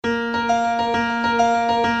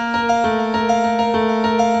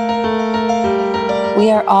We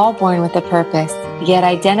are all born with a purpose, yet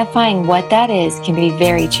identifying what that is can be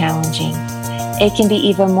very challenging. It can be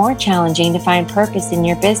even more challenging to find purpose in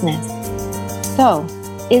your business. So,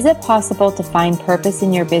 is it possible to find purpose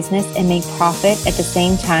in your business and make profit at the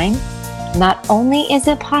same time? Not only is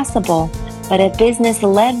it possible, but a business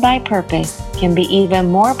led by purpose can be even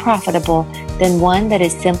more profitable than one that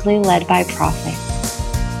is simply led by profit.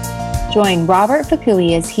 Join Robert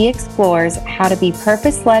Fakui as he explores how to be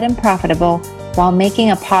purpose-led and profitable while making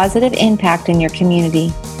a positive impact in your community.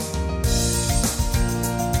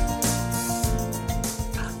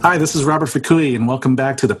 Hi, this is Robert Fakui, and welcome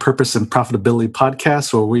back to the Purpose and Profitability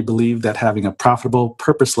Podcast, where we believe that having a profitable,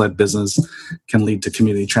 purpose-led business can lead to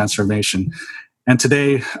community transformation. And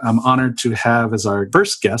today, I'm honored to have as our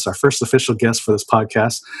first guest, our first official guest for this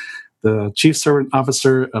podcast, the Chief Servant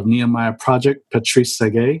Officer of Nehemiah Project, Patrice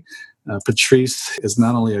Tsege. Patrice is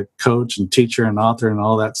not only a coach and teacher and author and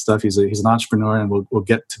all that stuff. He's an entrepreneur, and we'll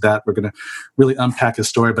get to that. We're going to really unpack his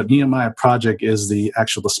story. But Nehemiah Project is the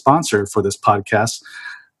sponsor for this podcast.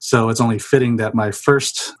 So it's only fitting that my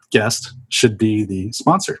first guest should be the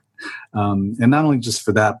sponsor. And not only just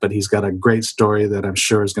for that, but he's got a great story that I'm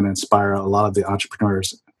sure is going to inspire a lot of the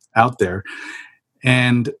entrepreneurs out there.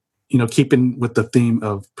 And, you know, keeping with the theme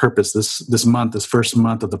of purpose, this first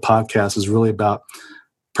month of the podcast is really about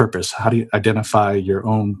purpose. How do you identify your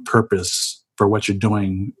own purpose for what you're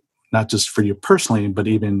doing, not just for you personally, but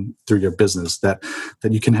even through your business, that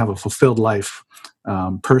you can have a fulfilled life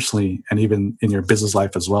personally and even in your business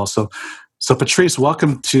life as well. So Patrice,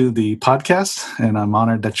 welcome to the podcast, and I'm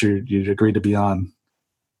honored that you agreed to be on.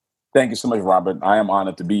 Thank you so much, Robert. I am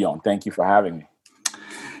honored to be on. Thank you for having me.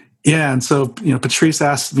 Yeah, and so, you know, Patrice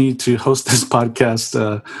asked me to host this podcast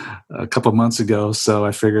a couple of months ago, so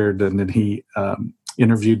I figured, and then he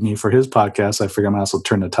interviewed me for his podcast. I figured I might also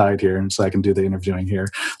turn the tide here, and so I can do the interviewing here,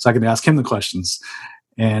 so I can ask him the questions.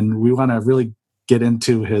 And we want to really get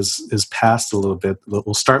into his past a little bit.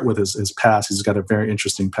 We'll start with his past. He's got a very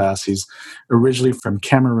interesting past. He's originally from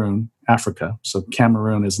Cameroon, Africa. So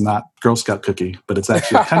Cameroon is not Girl Scout cookie, but it's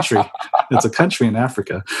actually a country. It's a country in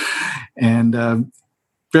Africa, and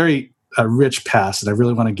very rich past. And I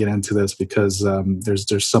really want to get into this because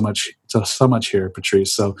there's so much here,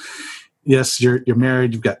 Patrice. So yes, you're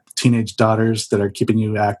married. You've got teenage daughters that are keeping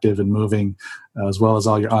you active and moving, as well as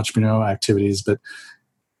all your entrepreneurial activities. But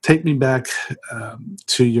take me back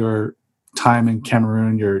to your time in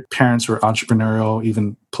Cameroon. Your parents were entrepreneurial,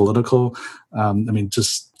 even political.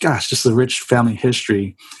 Just a rich family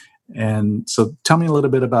history. And so tell me a little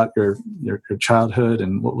bit about your childhood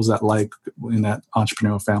and what was that like in that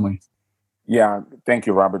entrepreneurial family? Yeah, thank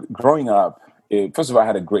you, Robert. Growing up, first of all, I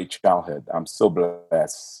had a great childhood. I'm so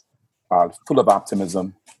blessed, full of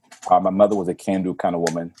optimism. My mother was a can-do kind of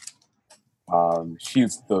woman.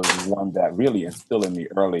 She's the one that really instilled in me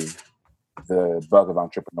early the bug of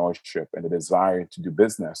entrepreneurship and the desire to do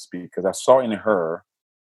business, because I saw in her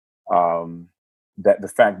that the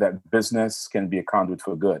fact that business can be a conduit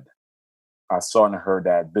for good. I saw in her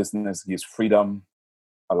that business gives freedom,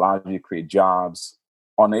 allows you to create jobs,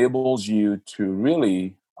 enables you to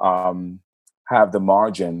really have the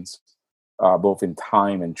margins, both in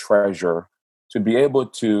time and treasure, to be able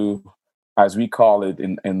to, as we call it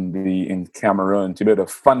in Cameroon, to be able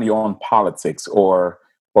to fund your own politics or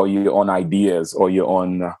your own ideas or your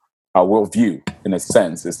own worldview. In a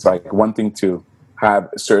sense, it's like one thing to have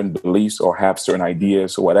certain beliefs or have certain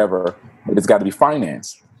ideas or whatever, but it's got to be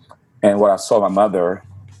financed. And what I saw my mother,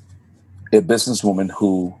 a businesswoman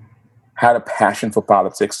who had a passion for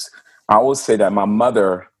politics. I always say that my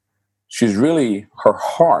mother, her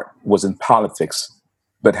heart was in politics,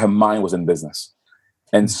 but her mind was in business.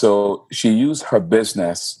 And so she used her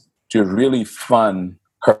business to really fund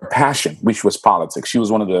her passion, which was politics. She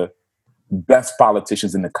was one of the best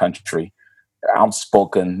politicians in the country,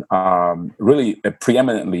 outspoken, really a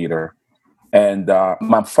preeminent leader. And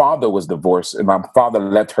my father was divorced, and my father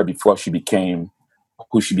left her before she became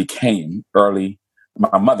who she became early.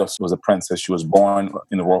 My mother was a princess. She was born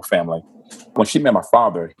in the royal family. When she met my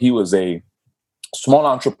father, he was a small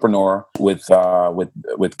entrepreneur with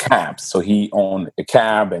cabs. So he owned a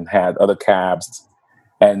cab and had other cabs.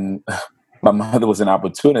 And my mother was an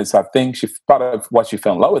opportunist. I think she thought of what she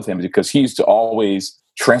fell in love with him because he used to always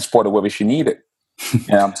transport her wherever she needed.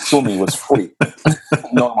 And I'm assuming it was free.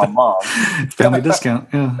 No, my mom. Family discount.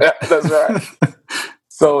 Yeah. Yeah, that's right.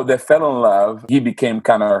 So they fell in love. He became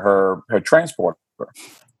kind of her transporter.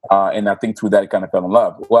 And I think through that, he kind of fell in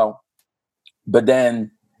love. Well, but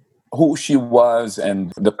then who she was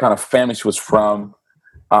and the kind of family she was from,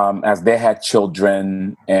 as they had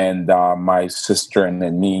children and my sister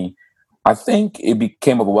and me, I think it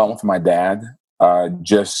became overwhelming for my dad.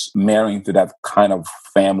 just marrying to that kind of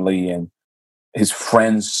family. And his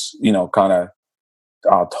friends, kind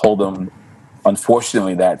of told him,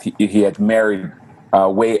 unfortunately, that he had married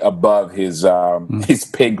way above his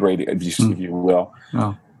pay grade, if you will.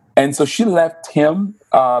 Oh. And so she left him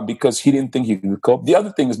because he didn't think he could cope. The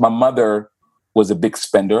other thing is my mother was a big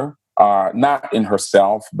spender, not in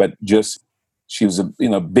herself, but just she was,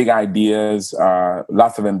 big ideas,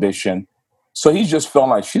 lots of ambition. So he just felt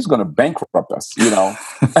like she's going to bankrupt us,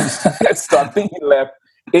 So I think he left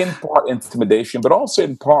in part intimidation, but also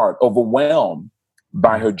in part overwhelmed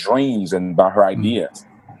by her dreams and by her ideas.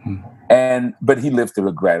 But he lived to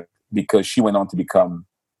regret because she went on to become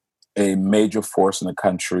a major force in the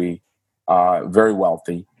country, very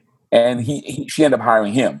wealthy. And she ended up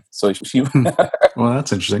hiring him. So she. Well,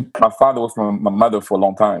 that's interesting. My father was from my mother for a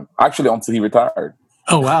long time, actually until he retired.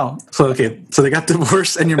 Oh, wow. So they got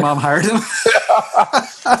divorced and your mom hired him?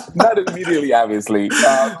 Not immediately, obviously.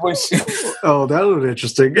 Oh, that would be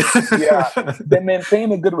interesting. Yeah. They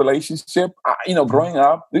maintained a good relationship. Growing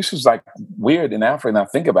up, this was like weird in Africa, and I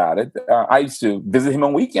think about it. I used to visit him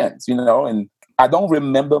on weekends, and I don't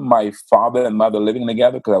remember my father and mother living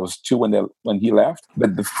together because I was 2 when he left. But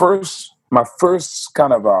my first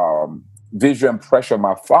kind of visual impression of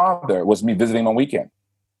my father was me visiting him on weekend.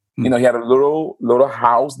 He had a little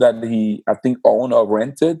house that he, I think, owned or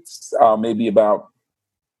rented, maybe about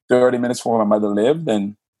 30 minutes from where my mother lived.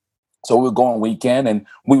 And so we would go on weekend and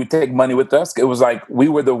we would take money with us. It was like we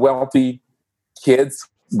were the wealthy kids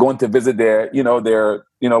going to visit their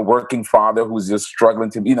working father who's just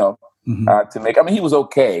struggling to, to make. I mean, he was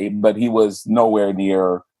okay, but he was nowhere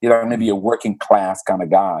near, maybe a working class kind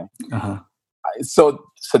of guy. Uh-huh. So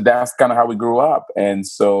that's kind of how we grew up. And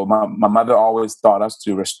so my mother always taught us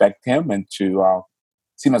to respect him and to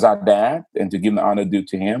see him as our dad and to give him the honor due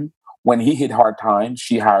to him. When he hit hard times,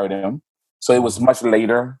 she hired him. So it was much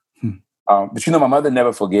later. But my mother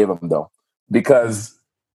never forgave him, though, because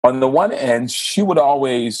on the one end, she would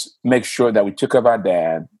always make sure that we took care of our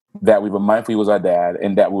dad, that we were mindful he was our dad,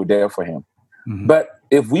 and that we were there for him. Mm-hmm. But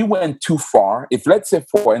if we went too far, let's say,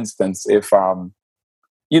 for instance, if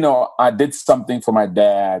I did something for my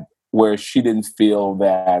dad where she didn't feel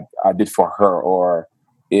that I did for her, or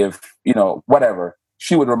if, whatever,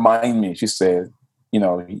 she would remind me. She said, he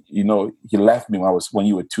left me when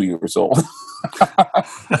you were 2 years old.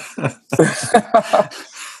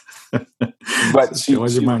 But she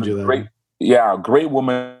always remind you that. Great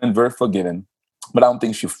woman, very forgiving. But I don't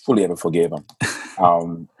think she fully ever forgave him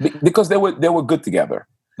because they were good together.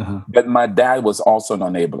 Uh-huh. But my dad was also an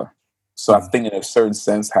enabler. So I think in a certain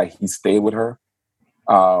sense, how he stayed with her,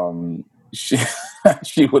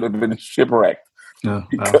 she would have been shipwrecked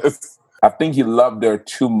because I think he loved her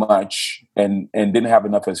too much and didn't have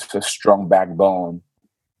enough of a strong backbone,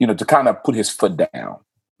 to kind of put his foot down.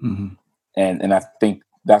 Mm-hmm. And I think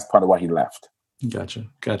that's part of why he left. Gotcha.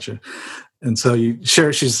 And so you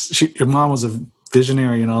share, your mom was a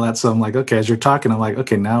visionary and all that. So I'm like, okay, as you're talking, I'm like,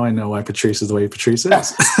 okay, now I know why Patrice is the way Patrice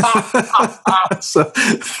is. So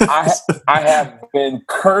I have been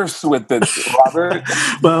cursed with it, Robert.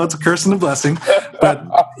 Well, it's a curse and a blessing. But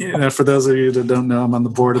for those of you that don't know, I'm on the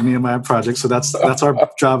board of Nehemiah Project. So that's our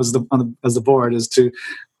job as the board, is to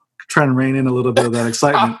try and rein in a little bit of that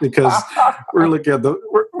excitement, because we're looking at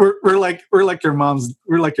we're like your mom's,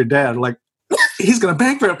 we're like your dad, like he's going to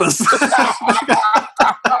bankrupt us.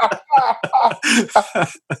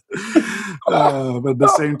 But at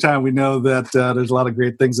the same time, we know that there's a lot of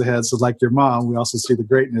great things ahead. So like your mom, we also see the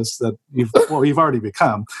greatness that you've already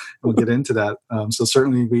become. We'll get into that. So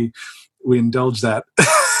certainly we indulge that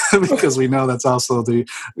because we know that's also we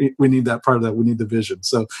need that part of that. We need the vision.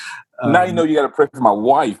 So now you got to pray for my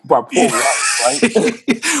wife, my poor wife,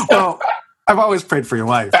 right? Well, I've always prayed for your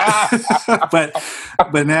wife, but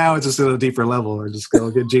now it's just at a deeper level. We're just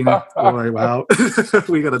going to get Gina. Wow,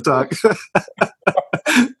 we got to talk.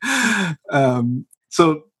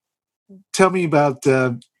 So tell me about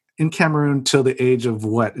in Cameroon till the age of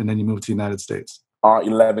what, and then you moved to the United States.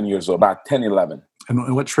 11 years old, about 10, 11.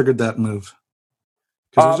 And what triggered that move?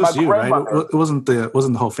 Because it was just you, right? It wasn't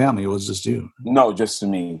the whole family. It was just you. No, just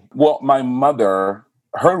me. Well, my mother,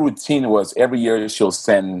 her routine was every year she'll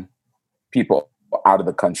send people out of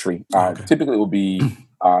the country. Okay. Typically, it would be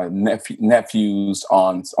nephews,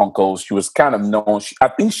 aunts, uncles. She was kind of known. I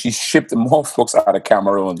think she shipped more folks out of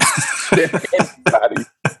Cameroon than anybody.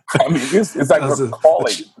 I mean, it's like her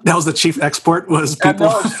calling. That was the chief export, was people.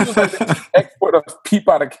 I know, she was like the chief export of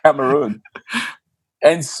people out of Cameroon.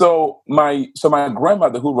 And so my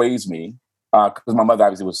grandmother, who raised me, because my mother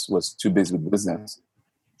obviously was too busy with business,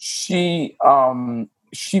 she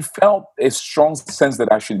felt a strong sense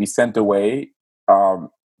that I should be sent away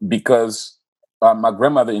because my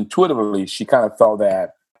grandmother intuitively, she kind of felt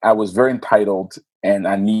that I was very entitled and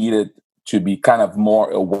I needed to be kind of more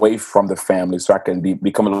away from the family so I can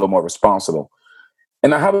become a little more responsible.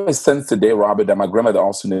 And I have a sense today, Robert, that my grandmother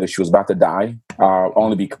also knew that she was about to die,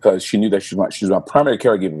 only because she knew that she was my primary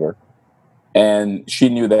caregiver. And she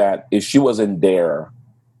knew that if she wasn't there,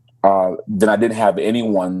 then I didn't have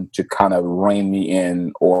anyone to kind of rein me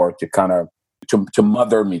in or to kind of to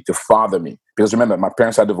mother me, to father me. Because remember, my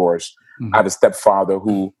parents are divorced. I have a stepfather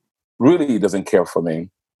who really doesn't care for me.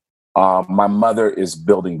 My mother is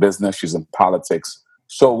building business. She's in politics.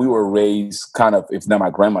 So we were raised kind of, if not my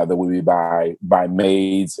grandmother, would be by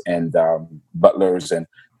maids and butlers and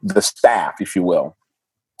the staff, if you will.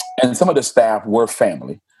 And some of the staff were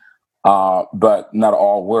family, but not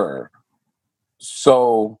all were.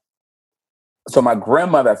 So my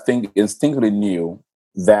grandmother, I think, instinctively knew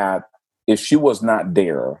that if she was not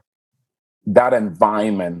there, that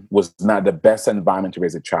environment was not the best environment to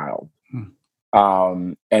raise a child.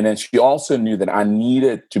 And then she also knew that I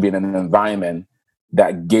needed to be in an environment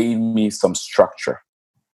that gave me some structure.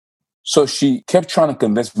 So she kept trying to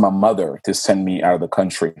convince my mother to send me out of the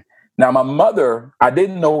country. Now, my mother, I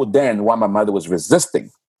didn't know then why my mother was resisting.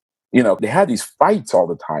 You know, they had these fights all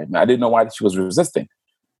the time. I didn't know why she was resisting.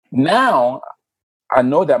 Now, I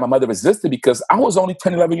know that my mother resisted because I was only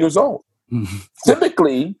 10, 11 years old.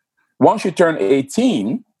 Typically, once you turn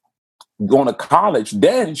 18, going to college,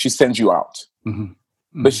 then she sends you out.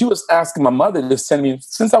 But she was asking my mother to send me,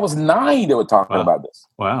 since I was 9, they were talking about this.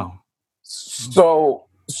 Wow. So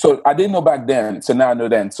I didn't know back then. So now I know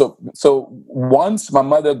then. So once my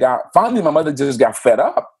mother finally my mother just got fed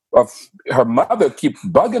up of her mother keep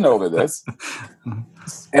bugging over this.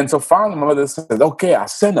 And so finally my mother said, okay, I'll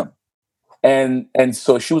send them. And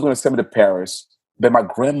so she was going to send me to Paris. But my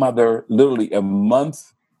grandmother, literally a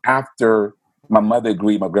month after my mother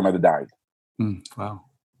agreed, my grandmother died. Wow.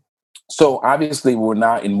 So obviously we're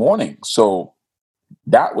not in mourning. So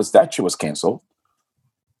that shit was canceled.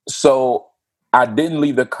 So I didn't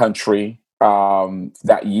leave the country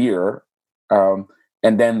that year.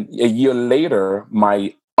 And then a year later,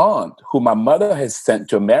 my aunt, who my mother had sent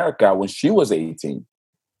to America when she was 18,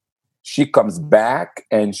 she comes back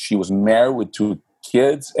and she was married with 2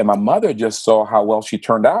 kids. And my mother just saw how well she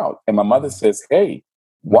turned out. And my mother says, hey,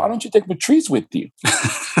 why don't you take Patrice with you?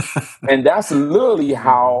 And that's literally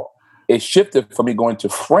how it shifted from me going to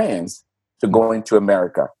France to going to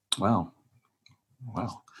America. Wow.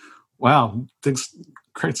 Thanks.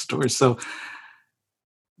 Great story. So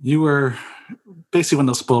you were basically one of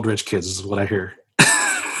those spoiled rich kids, is what I hear.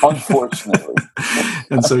 Unfortunately.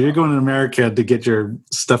 And so you're going to America to get your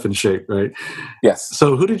stuff in shape, right? Yes.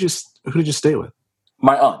 So who did you stay with?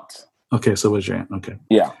 My aunt. Okay, so it was your aunt. Okay.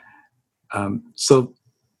 Yeah. So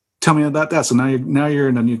tell me about that. So now you're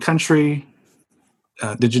in a new country.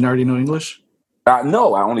 Did you already know English?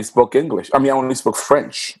 No, I only spoke English. I only spoke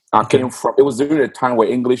French. It was during a time where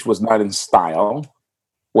English was not in style,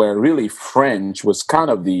 where really French was kind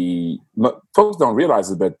of folks don't realize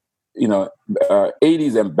it, but,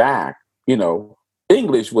 80s and back,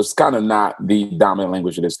 English was kind of not the dominant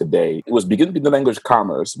language it is today. It was beginning to be the language of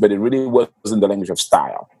commerce, but it really wasn't the language of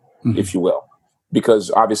style, if you will, because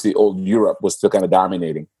obviously old Europe was still kind of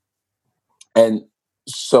dominating. And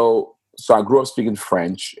so I grew up speaking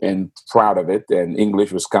French and proud of it. And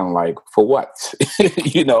English was kind of like, for what?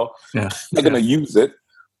 They're going to use it.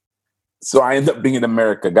 So I ended up being in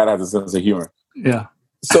America. God has a sense of humor. Yeah.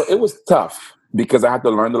 So it was tough because I had to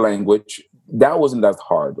learn the language. That wasn't that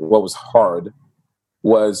hard. What was hard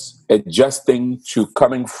was adjusting to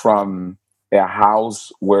coming from a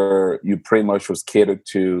house where you pretty much was catered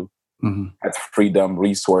to, had freedom,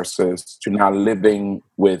 resources, to now living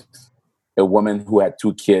with a woman who had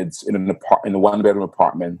 2 kids in a 1-bedroom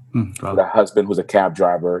apartment with a husband who's a cab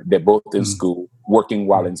driver. They're both in school, working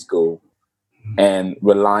while in school, and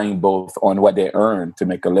relying both on what they earned to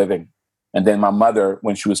make a living. And then my mother,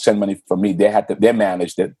 when she would send money for me, they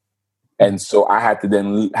managed it. And so I had to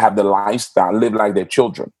then have the lifestyle, live like their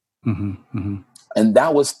children. And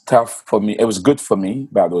that was tough for me. It was good for me,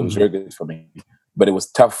 by the way, it was very good for me. But it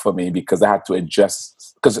was tough for me because I had to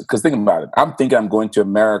adjust. Because think about it. I'm thinking I'm going to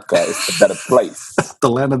America. It's a better place. The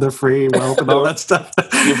land of the free, wealth, and all that stuff.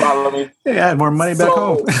 You follow me? Yeah, more money back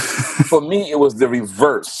home. For me, it was the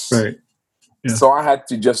reverse. Right. Yeah. So I had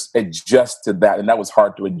to just adjust to that. And that was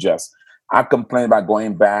hard to adjust. I complained about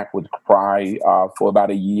going back, would cry for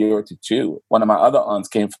about a year to 2. One of my other aunts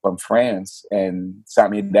came from France and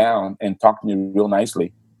sat me down and talked to me real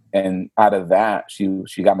nicely. And out of that, she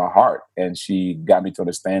got my heart, and she got me to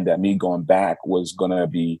understand that me going back was going to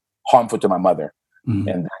be harmful to my mother.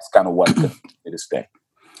 And that's kind of what convinced me to stay.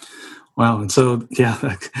 Wow. And so, yeah,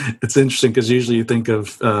 it's interesting because usually you think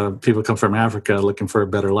of people come from Africa looking for a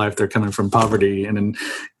better life. They're coming from poverty and then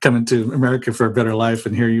coming to America for a better life.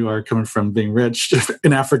 And here you are coming from being rich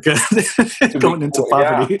in Africa, going into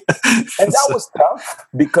poverty. Yeah. And that was tough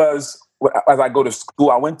because as I go to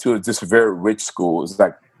school, I went to this very rich school. It was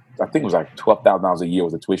like, I think it was like $12,000 a year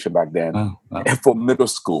was the tuition back then. Oh, wow. And for middle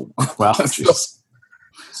school. Wow.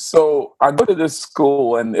 So I go to this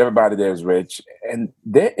school and everybody there is rich, and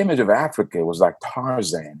their image of Africa was like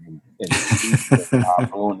Tarzan and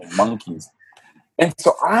baboon and monkeys. And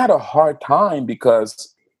so I had a hard time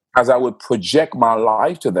because as I would project my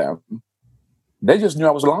life to them, they just knew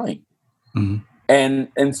I was lying.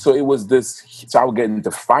 And so it was this, so I would get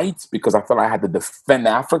into fights because I felt I had to defend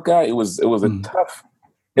Africa. It was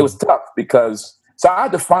tough because, so I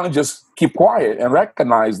had to finally just keep quiet and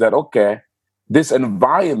recognize that, okay, this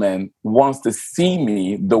environment wants to see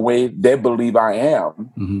me the way they believe I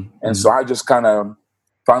am. And so I just kind of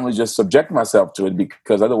finally just subject myself to it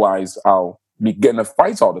because otherwise I'll be getting in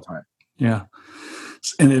fights all the time. Yeah.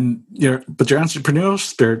 And then your entrepreneurial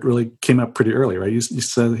spirit really came up pretty early, right? You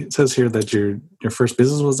said, it says here that your first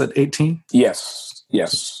business was at 18? Yes.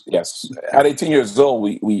 At 18 years old,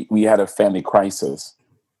 we had a family crisis.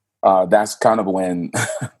 That's kind of when,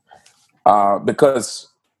 because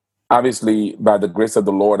obviously, by the grace of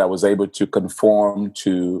the Lord, I was able to conform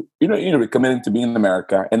to, committing to being in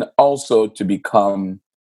America and also to become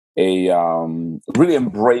really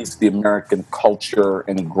embrace the American culture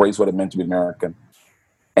and embrace what it meant to be American.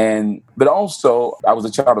 But also, I was a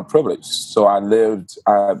child of privilege. So I lived,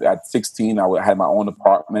 at 16, I had my own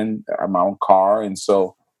apartment, my own car. And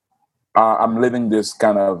so I'm living this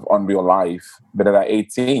kind of unreal life. But at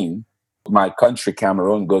 18, my country,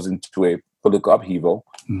 Cameroon, goes into a political upheaval.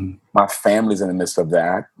 My family's in the midst of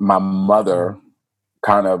that. My mother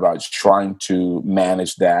kind of trying to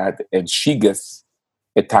manage that, and she gets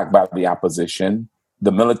attacked by the opposition.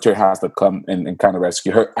 The military has to come and kind of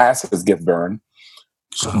rescue her. Assets get burned.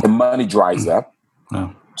 So the money dries up.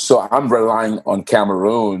 So I'm relying on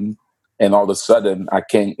Cameroon, and all of a sudden I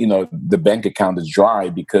can't, the bank account is dry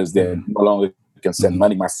because they no longer can send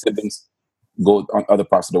money. My siblings go on other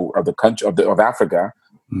parts of the country, of Africa.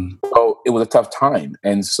 So it was a tough time.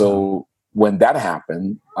 And so when that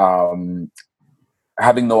happened,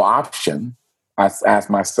 having no option, I asked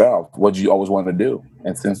myself, what do you always want to do?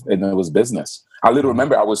 And it was business. I literally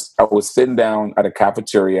remember I was sitting down at a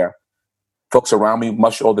cafeteria, folks around me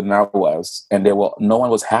much older than I was, and no one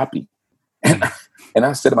was happy. And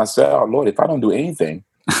I said to myself, Lord, if I don't do anything,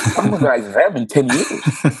 I'm going to be like them in 10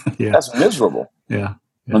 years. That's miserable. Yeah.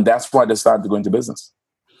 And that's why I decided to go into business.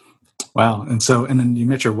 Wow. And then you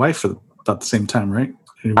met your wife at about the same time, right?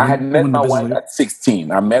 I had met my wife at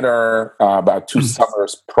 16. I met her about 2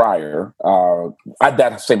 summers prior at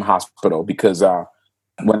that same hospital because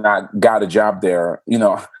when I got a job there,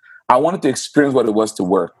 I wanted to experience what it was to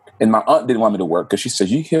work. And my aunt didn't want me to work because she said,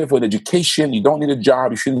 you're here for an education. You don't need a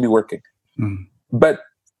job. You shouldn't be working. But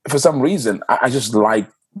for some reason, I just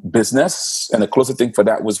liked business. And the closer thing for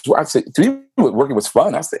that was, I said, to me, working was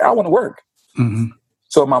fun. I said, I want to work.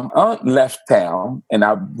 So my aunt left town, and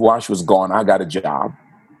while she was gone, I got a job,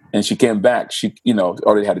 and she came back. She,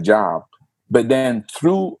 already had a job, but then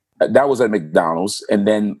that was at McDonald's, and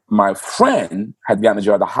then my friend had gotten a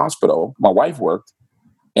job at the hospital. My wife worked,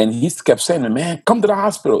 and he kept saying to me, "Man, come to the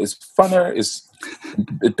hospital. It's funner.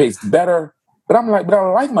 It pays better." But I'm like, but I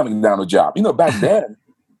like my McDonald's job. Back then,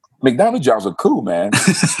 McDonald's jobs were cool, man.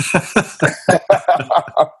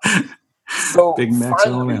 So Big Macs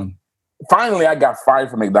all around. Finally, I got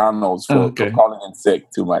fired from McDonald's for calling in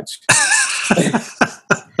sick too much.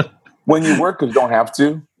 When you work, because you don't have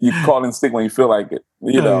to, you call in sick when you feel like it,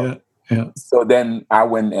 Yeah. So then I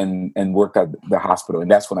went and worked at the hospital,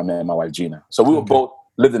 and that's when I met my wife, Gina. So we were both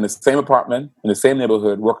lived in the same apartment, in the same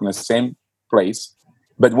neighborhood, working in the same place,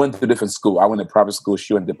 but went to different school. I went to private school.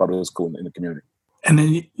 She went to public school in the community. And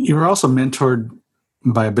then you were also mentored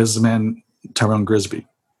by a businessman, Tyrone Grisby.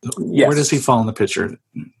 Yes. Where does he fall in the picture?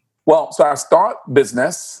 Well, so I start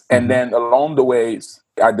business, and then along the way,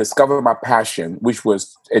 I discovered my passion, which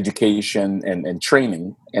was education and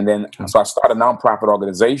training. And then, so I started a nonprofit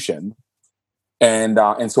organization. And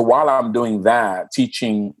so while I'm doing that,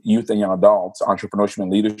 teaching youth and young adults entrepreneurship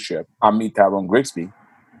and leadership, I meet Tyrone Grisby,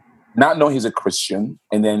 not knowing he's a Christian.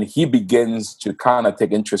 And then he begins to kind of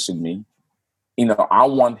take interest in me. I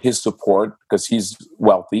want his support because he's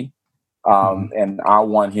wealthy. And I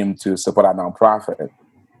want him to support our nonprofit.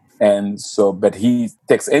 And so, but he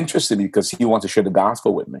takes interest in me because he wants to share the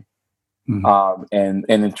gospel with me. And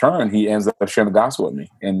in turn, he ends up sharing the gospel with me.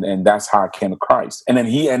 And that's how I came to Christ. And then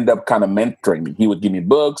he ended up kind of mentoring me. He would give me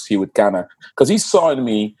books. He would kind of, because he saw in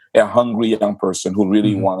me a hungry young person who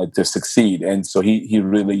really wanted to succeed. And so he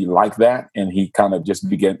really liked that. And he kind of just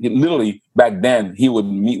began, literally back then, he would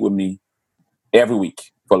meet with me every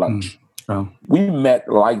week for lunch. Oh. We met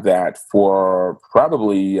like that for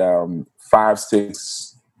probably 5,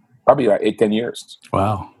 6, probably like 8, 10 years.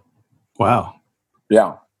 Wow.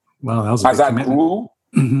 Yeah. Wow, that was a big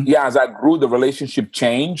commitment. As I grew, the relationship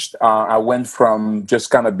changed. I went from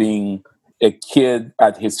just kind of being a kid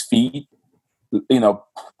at his feet,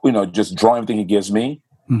 just drawing everything he gives me,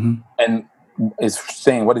 and is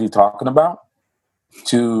saying, "What are you talking about?"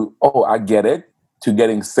 To, "Oh, I get it." To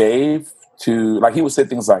getting saved. To, like, he would say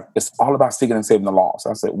things like, "It's all about seeking and saving the lost."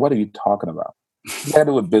 I said, "What are you talking about? You got to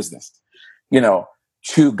do with business."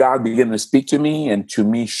 To God beginning to speak to me, and to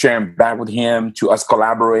me sharing back with him, to us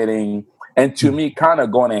collaborating, and to me kind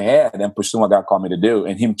of going ahead and pursuing what God called me to do,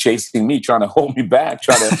 and him chasing me, trying to hold me back,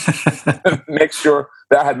 trying to make sure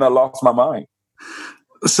that I had not lost my mind.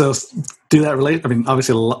 So do that relate? I mean,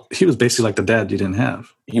 obviously, he was basically like the dad you didn't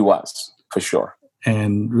have. He was, for sure.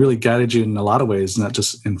 And really guided you in a lot of ways, not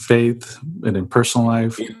just in faith and in personal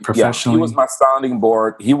life, professionally. He was my sounding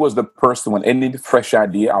board. He was the person, when any fresh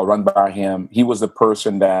idea, I'll run by him. He was the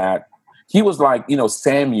person that, he was like,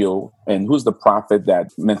 Samuel, and who's the prophet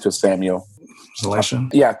that mentored Samuel? Elisha?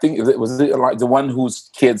 Yeah, I think it was like the one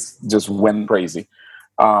whose kids just went crazy.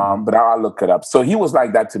 But I'll look it up. So he was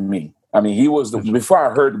like that to me. I mean, he was, before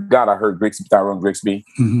I heard God, I heard Tyrone Grigsby.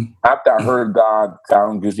 After I heard God,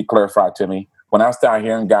 Tyrone Grigsby clarified to me. When I started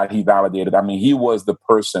hearing God, he validated. I mean, he was the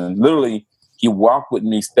person. Literally, he walked with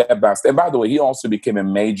me step by step. And by the way, he also became a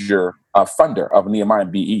major funder of Nehemiah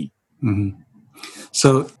BE.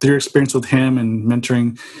 So through your experience with him and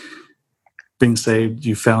mentoring, being saved,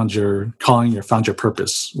 you found your calling, you found your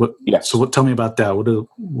purpose. Yes. So tell me about that.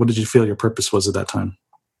 What did you feel your purpose was at that time?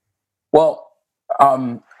 Well,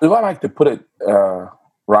 the way I like to put it,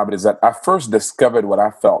 Robert, is that I first discovered what I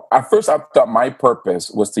felt. At first, I thought my purpose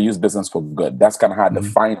was to use business for good. That's kind of how I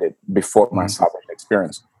defined it before my salvation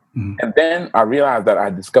experience. And then I realized that I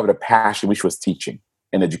discovered a passion, which was teaching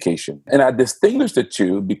and education. And I distinguished the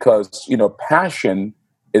two because, passion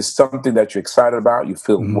is something that you're excited about, you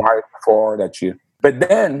feel wired for, but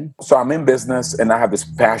then, so I'm in business and I have this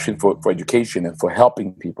passion for education and for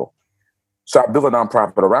helping people. So I built a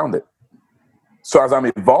nonprofit around it. So as I'm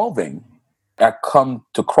evolving, I come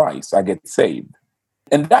to Christ, I get saved.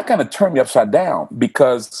 And that kind of turned me upside down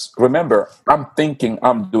because, remember, I'm thinking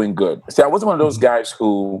I'm doing good. See, I wasn't one of those guys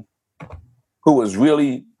who was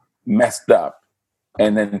really messed up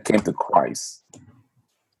and then came to Christ,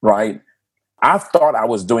 right? I thought I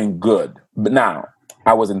was doing good, but now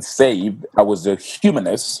I wasn't saved. I was a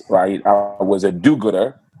humanist, right? I was a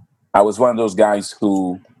do-gooder. I was one of those guys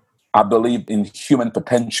who I believed in human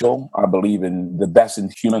potential. I believe in the best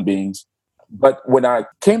in human beings. But when I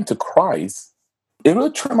came to Christ, it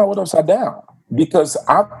really turned my world upside down because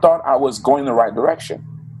I thought I was going in the right direction.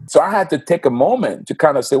 So I had to take a moment to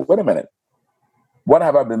kind of say, wait a minute, what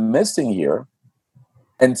have I been missing here?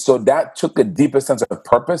 And so that took a deeper sense of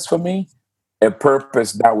purpose for me, a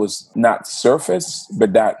purpose that was not surface,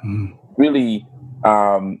 but that really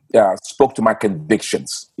spoke to my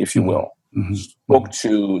convictions, if you will, spoke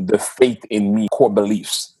to the faith in me, core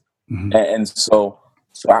beliefs. And so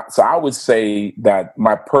I would say that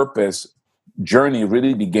my purpose journey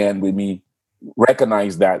really began with me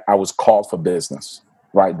recognize that I was called for business,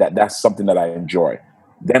 right? That's something that I enjoy.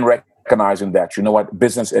 Then recognizing that,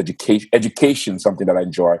 business education, something that I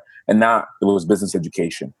enjoy. And now it was business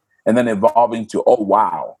education. And then evolving to, oh,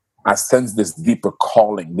 wow, I sense this deeper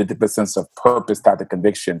calling, the deeper sense of purpose, type of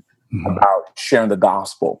conviction about sharing the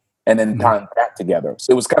gospel. And then tying that together.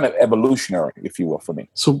 So it was kind of evolutionary, if you will, for me.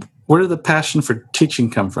 So where did the passion for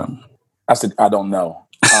teaching come from? I said, I don't know.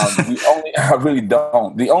 I really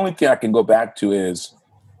don't. The only thing I can go back to is,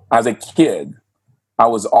 as a kid, I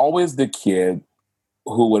was always the kid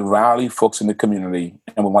who would rally folks in the community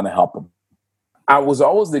and would want to help them. I was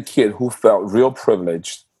always the kid who felt real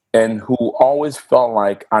privileged and who always felt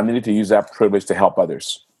like I needed to use that privilege to help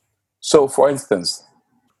others. So, for instance,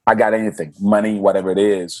 I got anything, money, whatever it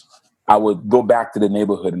is, I would go back to the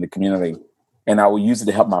neighborhood and the community, and I would use it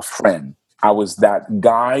to help my friend. I was that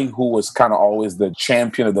guy who was kind of always the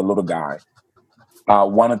champion of the little guy.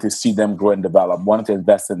 Wanted to see them grow and develop, wanted to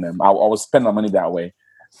invest in them. I would spend my money that way.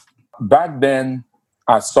 Back then,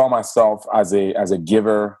 I saw myself as a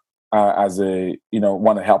giver,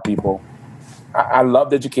 want to help people. I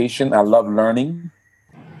loved education. I loved learning.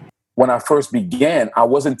 When I first began, I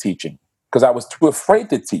wasn't teaching because I was too afraid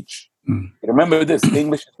to teach. Remember this,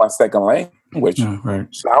 English is my second language. Yeah, right.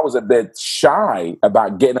 So I was a bit shy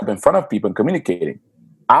about getting up in front of people and communicating.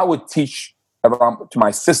 I would teach around to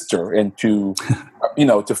my sister and to,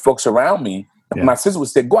 to folks around me. Yeah. My sister would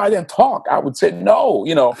say, go out there and talk. I would say, no,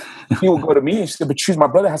 he would go to me and she said, but choose, my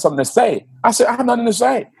brother has something to say. I said, I have nothing to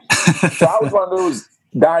say. So I was one of those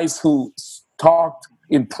guys who talked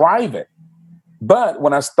in private. But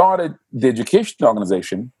when I started the education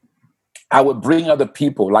organization, I would bring other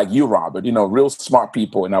people like you, Robert, real smart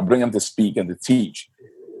people, and I'll bring them to speak and to teach.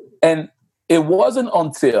 And it wasn't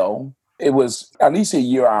until it was at least a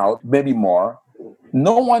year out, maybe more,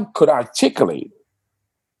 no one could articulate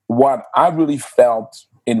what I really felt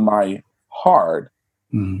in my heart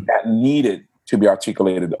that needed to be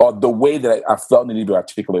articulated, or the way that I felt needed to be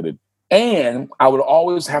articulated. And I would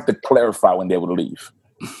always have to clarify when they would leave.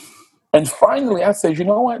 And finally, I said, you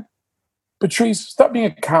know what? Patrice, stop being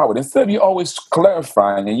a coward. Instead of you always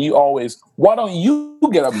clarifying and why don't you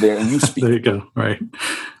get up there and you speak? There you go. Right.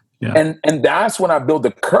 Yeah. And that's when I built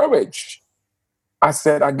the courage. I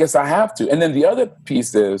said, I guess I have to. And then the other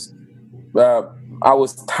piece is, I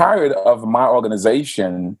was tired of my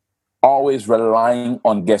organization always relying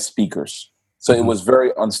on guest speakers. So it was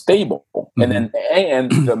very unstable. And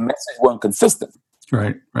the message wasn't consistent.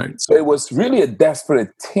 Right. So it was really a desperate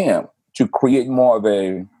attempt to create more of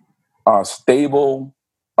a stable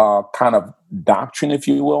kind of doctrine, if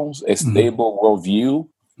you will, a stable worldview,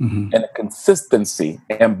 and a consistency,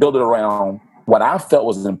 and build it around what I felt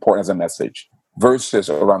was important as a message versus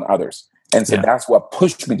around others. And so that's what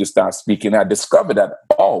pushed me to start speaking. I discovered that,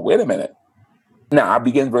 oh, wait a minute. Now, I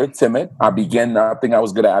began very timid. I began not thinking I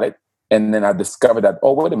was good at it. And then I discovered that,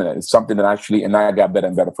 oh, wait a minute, it's something that and I got better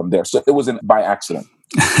and better from there. So it wasn't by accident.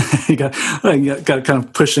 you got to kind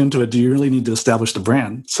of push into it. Do you really need to establish the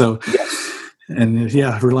brand? So, and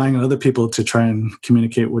relying on other people to try and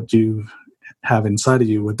communicate what you have inside of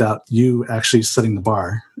you without you actually setting the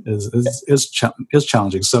bar is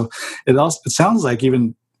challenging. So it sounds like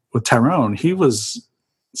even with Tyrone, he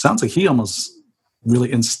almost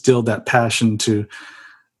really instilled that passion to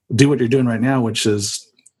do what you're doing right now, which is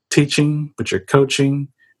teaching, but you're coaching,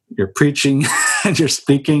 you're preaching, and you're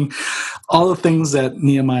speaking, all the things that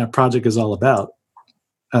Nehemiah Project is all about.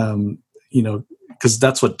 Because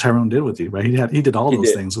that's what Tyrone did with you, right? He did all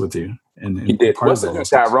those things with you. And he did.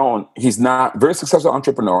 Tyrone, he's not a very successful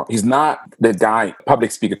entrepreneur. He's not the guy,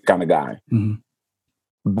 public speaker kind of guy.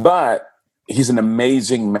 But he's an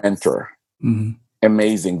amazing mentor,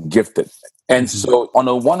 amazing, gifted. And so on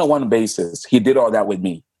a one-on-one basis, he did all that with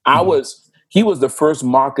me. He was the first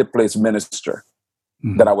marketplace minister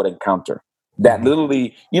that I would encounter. That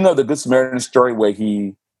literally, the Good Samaritan story where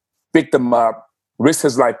he picked him up, risked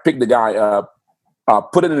his life, picked the guy up,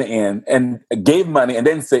 put it in the inn, and gave money, and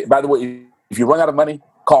then say, by the way, if you run out of money,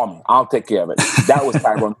 call me. I'll take care of it. That was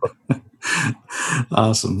Tyrone.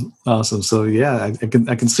 Awesome. So I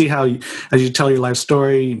can see how as you tell your life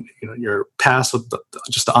story, your past with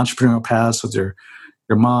just the entrepreneurial past with your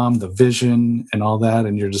mom, the vision and all that,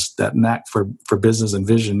 and you're just that knack for business and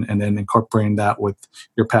vision, and then incorporating that with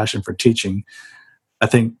your passion for teaching. I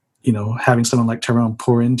think, having someone like Tyrone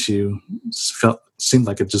pour into you seemed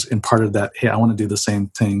like it just imparted that, hey, I want to do the same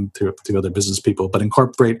thing to other business people, but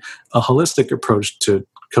incorporate a holistic approach to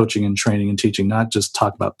coaching and training and teaching, not just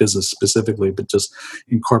talk about business specifically, but just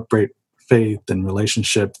incorporate faith and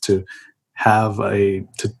relationship to have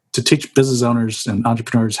to teach business owners and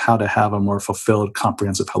entrepreneurs how to have a more fulfilled,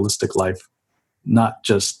 comprehensive, holistic life, not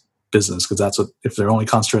just business. Because that's what, if they're only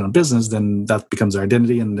concentrating on business, then that becomes their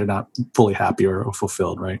identity and they're not fully happy or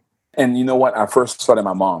fulfilled, right? And you know what? I first started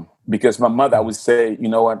my mom, because my mother, I would say, you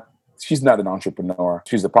know what? She's not an entrepreneur.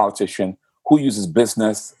 She's a politician who uses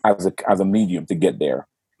business as a medium to get there.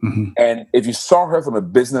 And if you saw her from a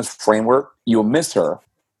business framework, you'll miss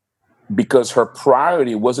because her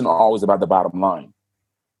priority wasn't always about the bottom line.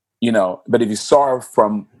 But if you saw her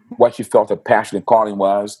from what she felt her passion and calling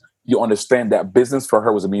was, you understand that business for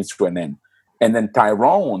her was a means to an end. And then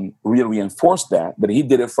Tyrone really reinforced that, but he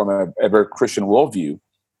did it from a very Christian worldview.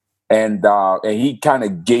 And he kind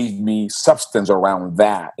of gave me substance around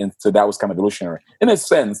that. And so that was kind of evolutionary. In a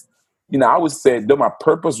sense, I would say though my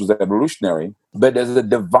purpose was evolutionary, but there's a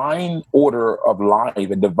divine order of life,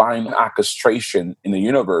 a divine orchestration in the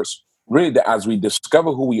universe, really, that as we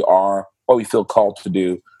discover who we are, what we feel called to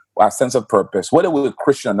do, our sense of purpose, whether we're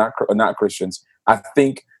Christian or not Christians, I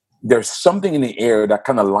think there's something in the air that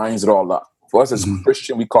kind of lines it all up. For us as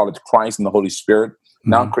Christian, we call it Christ and the Holy Spirit.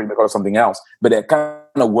 Non-Christian, we call it something else. But it kind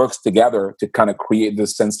of works together to kind of create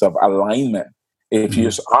this sense of alignment. If you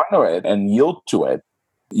just honor it and yield to it,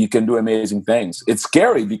 you can do amazing things. It's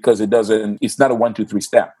scary because it's not a 1, 2, 3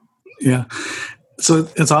 step. Yeah. So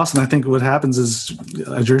it's awesome. I think what happens is,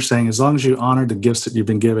 as you're saying, as long as you honor the gifts that you've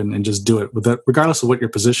been given and just do it, regardless of what your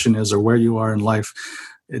position is or where you are in life,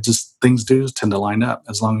 it just, things do tend to line up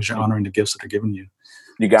as long as you're honoring the gifts that are given you.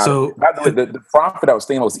 You got it. By the way, the prophet I was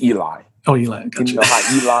thinking was Eli. Oh, Eli. Gotcha. You know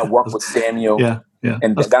how Eli worked with Samuel? Yeah.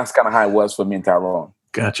 And that's kind of how it was for me and Tyrone.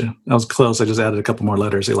 Gotcha. That was close. I just added a couple more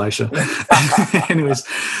letters, Elisha. Anyways,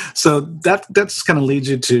 so that's kind of leads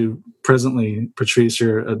you to presently, Patrice,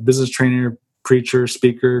 you're a business trainer, preacher,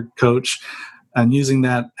 speaker, coach, and using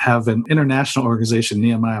that have an international organization,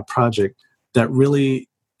 Nehemiah Project, that really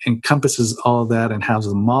encompasses all of that and has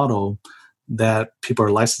a model that people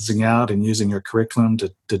are licensing out and using your curriculum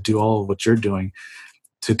to do all of what you're doing,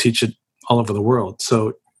 to teach it all over the world.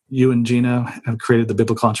 So you and Gina have created the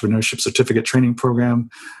Biblical Entrepreneurship Certificate Training Program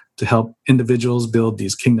to help individuals build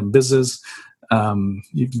these kingdom businesses.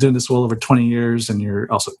 You've been doing this well over 20 years, and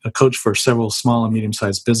you're also a coach for several small and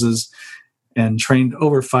medium-sized businesses and trained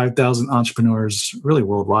over 5,000 entrepreneurs really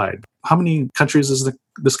worldwide. How many countries is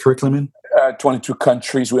this curriculum in? 22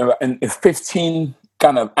 countries. We have 15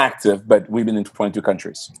 kind of active, but we've been in 22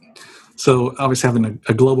 countries. So obviously having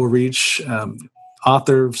a global reach,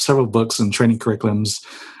 author of several books and training curriculums,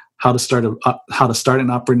 how to start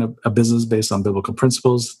and operate a business based on biblical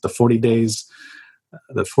principles, the 40 days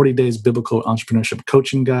Biblical Entrepreneurship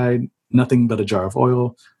Coaching Guide, Nothing But a Jar of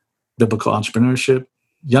Oil, Biblical Entrepreneurship,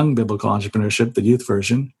 Young Biblical Entrepreneurship, the youth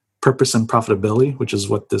version, Purpose and Profitability, which is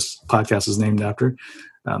what this podcast is named after,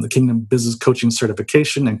 the Kingdom Business Coaching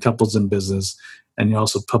Certification, and Couples in Business. And you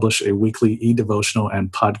also publish a weekly e-devotional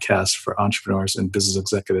and podcast for entrepreneurs and business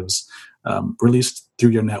executives, released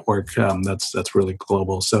through your network. That's really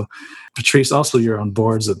global. So, Patrice, also you're on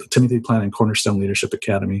boards at the Timothy Plan and Cornerstone Leadership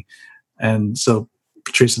Academy. And so,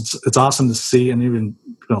 Patrice, it's awesome to see, and even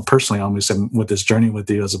personally, almost with this journey with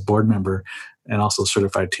you as a board member and also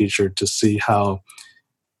certified teacher, to see how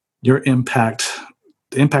your impact,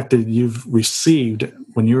 the impact that you've received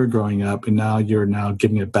when you were growing up, and now you're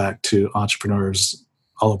giving it back to entrepreneurs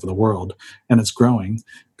all over the world, and it's growing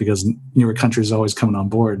because newer countries are always coming on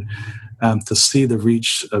board. To see the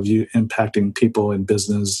reach of you impacting people in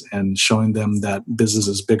business and showing them that business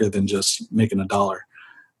is bigger than just making a dollar,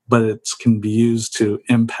 but it can be used to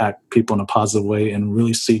impact people in a positive way and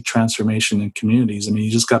really see transformation in communities. I mean,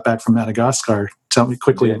 you just got back from Madagascar. Tell me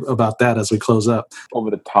quickly about that as we close up.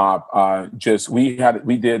 Over the top,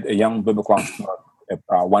 we did a young biblical entrepreneur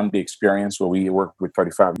one-day experience where we worked with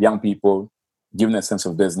 35 young people, giving a sense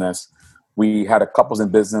of business. We had a couples in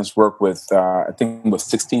business work with, I think it was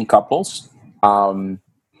 16 couples,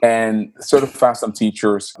 and certified some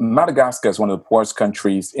teachers. Madagascar is one of the poorest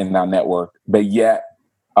countries in our network, but yet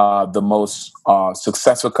the most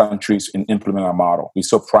successful countries in implementing our model. We're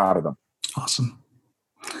so proud of them. Awesome.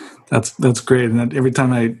 That's great. And every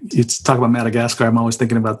time you talk about Madagascar, I'm always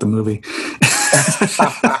thinking about the movie.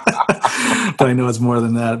 But I know it's more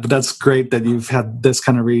than that. But that's great that you've had this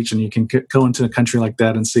kind of reach and you can go into a country like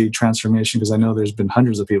that and see transformation, because I know there's been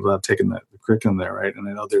hundreds of people that have taken the curriculum there, right? And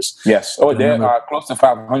I know there's... Yes. Oh, there are close to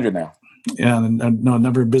 500 now. Yeah, and I know a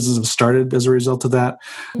number of businesses have started as a result of that.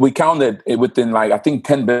 We counted it within, I think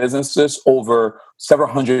 10 businesses, over several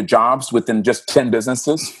hundred jobs within just 10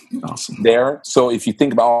 businesses. Awesome. There. So if you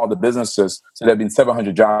think about all the businesses, so there have been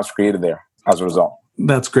 700 jobs created there as a result.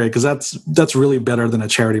 That's great, because that's really better than a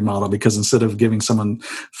charity model, because instead of giving someone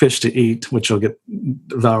fish to eat, which will get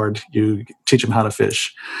devoured, you teach them how to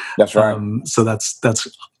fish. That's right. So that's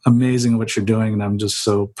amazing what you're doing, and I'm just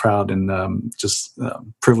so proud and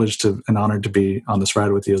privileged and honored to be on this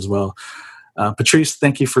ride with you as well. Patrice,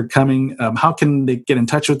 thank you for coming. How can they get in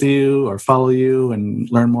touch with you or follow you and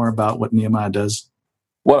learn more about what Nehemiah does?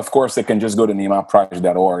 Well, of course, they can just go to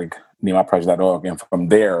nehemiahproject.org, and from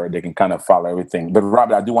there, they can kind of follow everything. But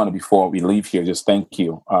Robert, I do want to, before we leave here, just thank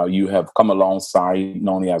you. You have come alongside,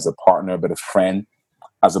 not only as a partner, but a friend,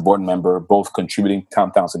 as a board member, both contributing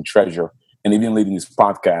time, talents, and treasure, and even leading this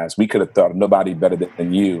podcast. We could have thought of nobody better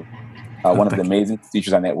than you. One of the amazing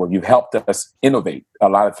teachers on network. You've helped us innovate a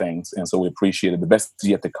lot of things, and so we appreciate it. The best is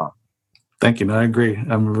yet to come. Thank you. No, I agree.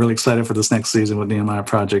 I'm really excited for this next season with Nehemiah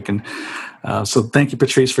Project. And so thank you,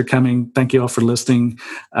 Patrice, for coming. Thank you all for listening.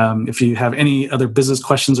 If you have any other business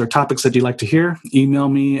questions or topics that you'd like to hear, email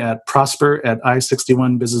me at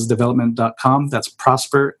prosper@i61businessdevelopment.com. That's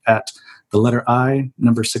prosper at the letter I,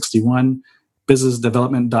 number 61,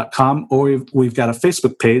 businessdevelopment.com. Or we've got a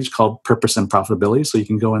Facebook page called Purpose and Profitability, so you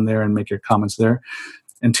can go in there and make your comments there.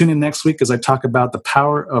 And tune in next week as I talk about the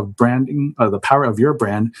power of branding, or the power of your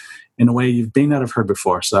brand in a way you may not have heard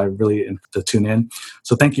before. So I really invite you to tune in.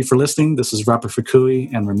 So thank you for listening. This is Robert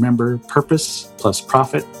Fukui. And remember, purpose plus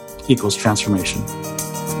profit equals transformation.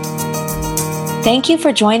 Thank you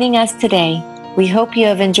for joining us today. We hope you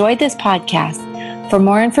have enjoyed this podcast. For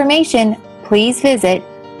more information, please visit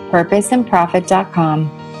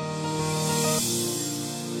purposeandprofit.com.